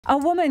A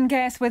woman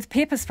gassed with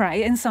pepper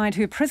spray inside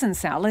her prison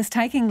cell is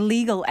taking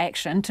legal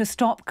action to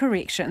stop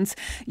corrections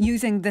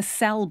using the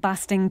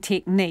cell-busting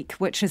technique,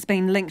 which has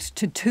been linked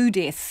to 2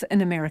 deaths in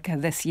America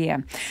this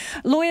year.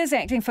 Lawyers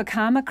acting for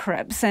Karma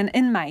Cripps, an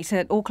inmate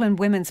at Auckland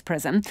Women's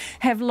Prison,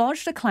 have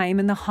lodged a claim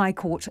in the High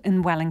Court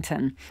in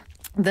Wellington.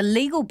 The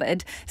legal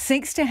bid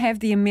seeks to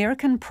have the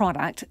American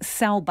product,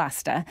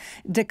 Cellbuster,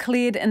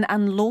 declared an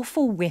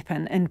unlawful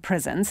weapon in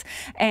prisons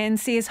and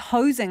says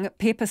hosing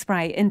pepper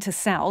spray into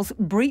cells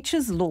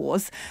breaches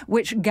laws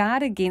which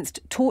guard against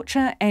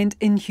torture and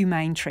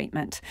inhumane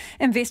treatment.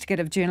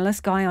 Investigative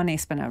journalist Guyon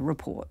Espiner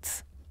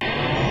reports.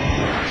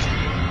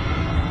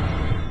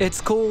 It's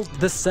called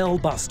the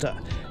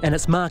Cellbuster, and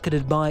it's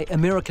marketed by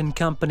American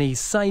company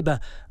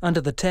Sabre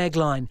under the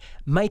tagline,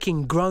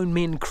 "Making Grown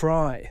Men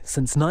Cry,"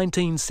 since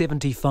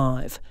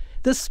 1975.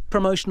 This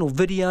promotional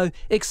video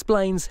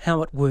explains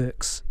how it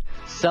works.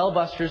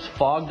 Cellbuster's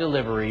fog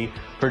delivery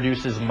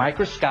produces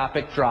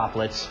microscopic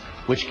droplets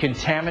which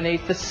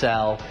contaminate the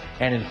cell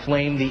and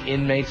inflame the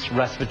inmate's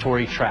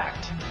respiratory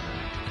tract.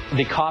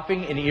 The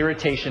coughing and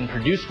irritation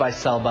produced by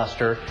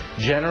Cellbuster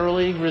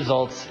generally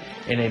results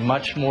in a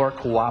much more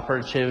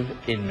cooperative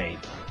inmate.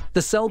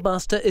 The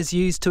Cellbuster is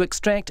used to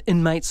extract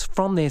inmates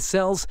from their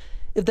cells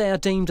if they are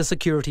deemed a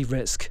security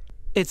risk.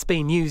 It's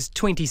been used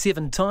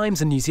 27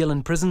 times in New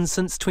Zealand prisons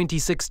since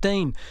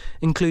 2016,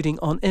 including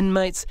on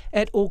inmates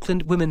at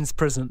Auckland Women's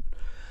Prison.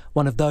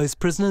 One of those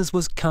prisoners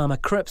was Karma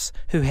Cripps,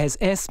 who has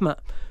asthma.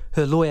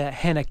 Her lawyer,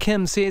 Hannah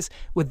Kim, says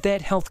with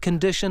that health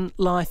condition,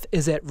 life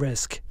is at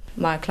risk.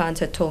 My client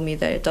had told me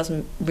that it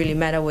doesn't really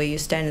matter where you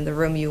stand in the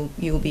room,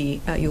 you'll be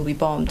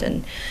bombed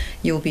and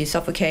you'll be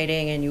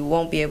suffocating and you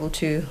won't be able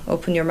to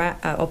open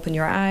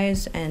your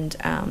eyes and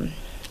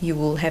you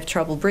will have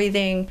trouble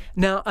breathing.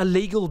 Now, a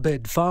legal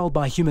bid filed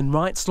by human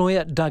rights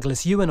lawyer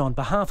Douglas Ewan on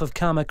behalf of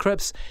Karma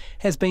Cripps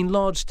has been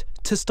lodged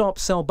to stop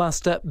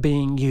Cellbuster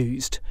being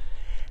used.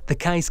 The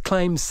case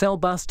claims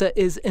Cellbuster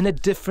is in a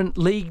different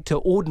league to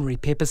ordinary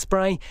pepper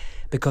spray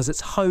because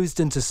it's hosed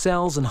into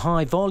cells in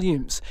high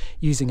volumes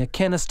using a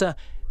canister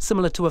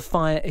similar to a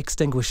fire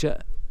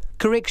extinguisher.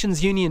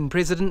 Corrections Union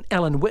President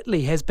Alan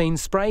Whitley has been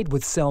sprayed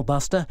with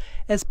Cellbuster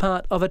as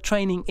part of a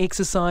training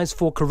exercise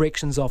for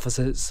corrections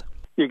officers.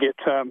 You get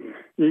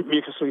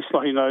mucously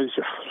snotty nose,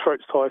 your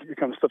throat's tight, it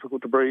becomes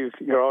difficult to breathe,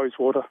 your eyes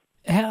water.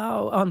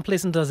 How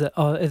unpleasant is it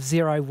if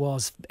 0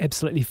 was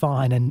absolutely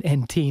fine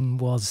and 10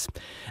 was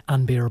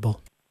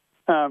unbearable?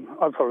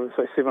 I'd probably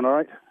say 7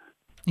 or 8.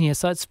 Yeah,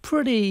 so it's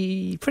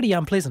pretty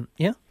unpleasant,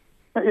 yeah?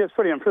 Yeah, it's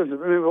pretty unpleasant.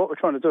 Remember, what we're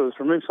trying to do is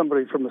remove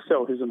somebody from the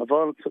cell who's in a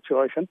violent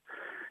situation,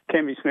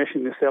 can be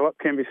smashing the cell up,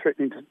 can be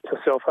threatening to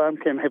self-harm,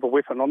 can have a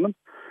weapon on them.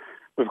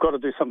 We've got to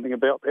do something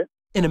about that.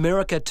 In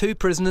America, 2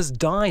 prisoners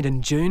died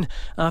in June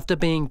after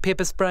being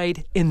pepper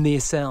sprayed in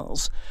their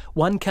cells.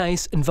 One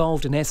case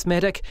involved an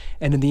asthmatic,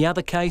 and in the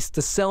other case,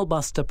 the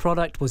Cellbuster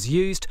product was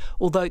used,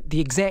 although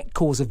the exact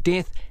cause of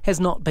death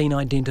has not been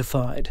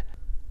identified.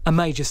 A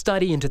major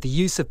study into the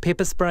use of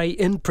pepper spray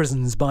in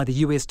prisons by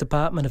the US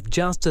Department of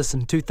Justice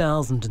in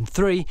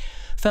 2003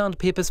 found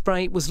pepper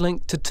spray was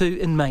linked to 2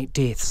 inmate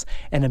deaths,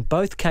 and in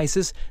both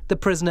cases, the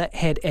prisoner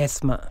had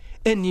asthma.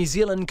 In New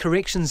Zealand,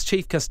 Corrections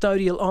Chief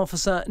Custodial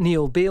Officer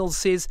Neil Beals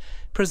says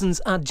prisons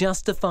are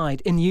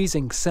justified in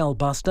using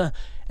Cellbuster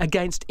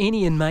against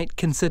any inmate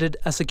considered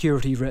a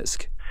security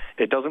risk.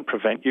 It doesn't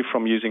prevent you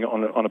from using it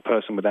on a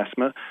person with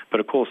asthma,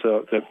 but of course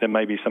there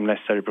may be some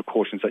necessary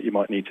precautions that you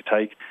might need to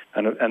take,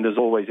 and there's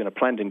always in a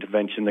planned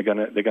intervention they're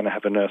going to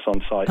have a nurse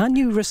on site. Aren't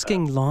you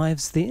risking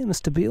lives there,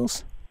 Mr.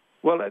 Beals?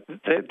 Well,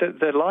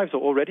 their lives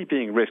are already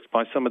being risked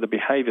by some of the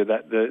behaviour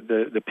that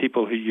the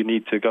people who you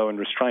need to go and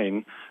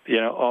restrain,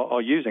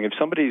 are using. If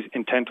somebody's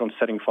intent on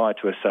setting fire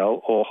to a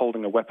cell or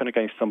holding a weapon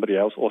against somebody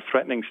else or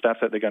threatening staff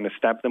that they're going to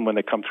stab them when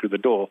they come through the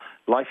door,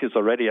 life is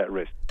already at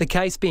risk. The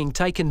case being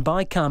taken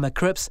by Karma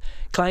Cripps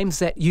claims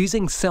that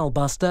using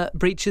Cellbuster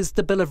breaches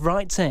the Bill of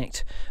Rights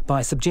Act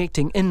by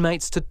subjecting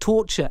inmates to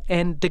torture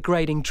and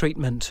degrading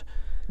treatment.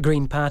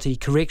 Green Party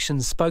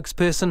Corrections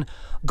spokesperson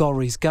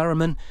Golriz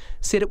Gurraman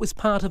said it was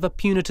part of a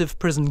punitive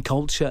prison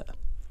culture.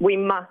 We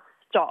must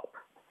stop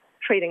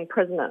treating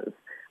prisoners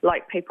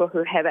like people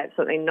who have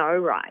absolutely no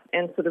right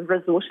and sort of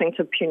resorting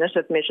to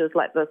punitive measures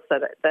like this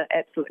that are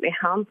absolutely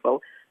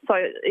harmful. So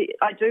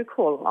I do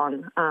call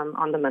on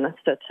the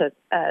Minister to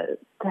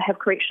have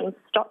corrections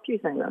stop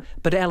using this.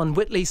 But Alan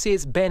Whitley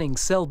says banning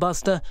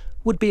Cellbuster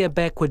would be a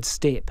backward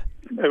step.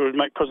 It would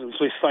make prisons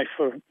less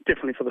safe,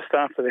 definitely for the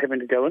staff that are having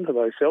to go into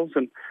those cells.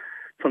 And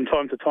from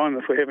time to time,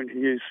 if we're having to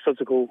use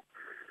physical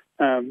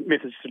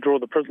methods to draw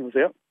the prisoners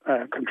out,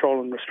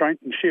 control and restraint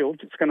and shields,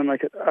 it's going to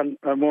make it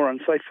more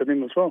unsafe for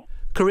them as well.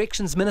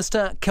 Corrections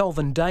Minister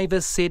Kelvin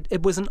Davis said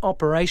it was an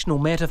operational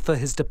matter for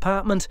his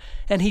department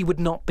and he would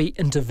not be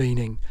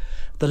intervening.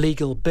 The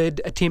legal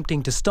bid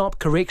attempting to stop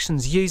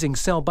corrections using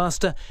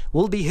Cellbuster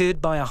will be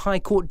heard by a High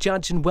Court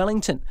judge in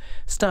Wellington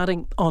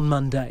starting on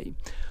Monday.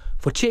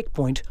 For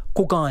Checkpoint,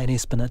 ko Guyon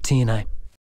Espiner, TNA.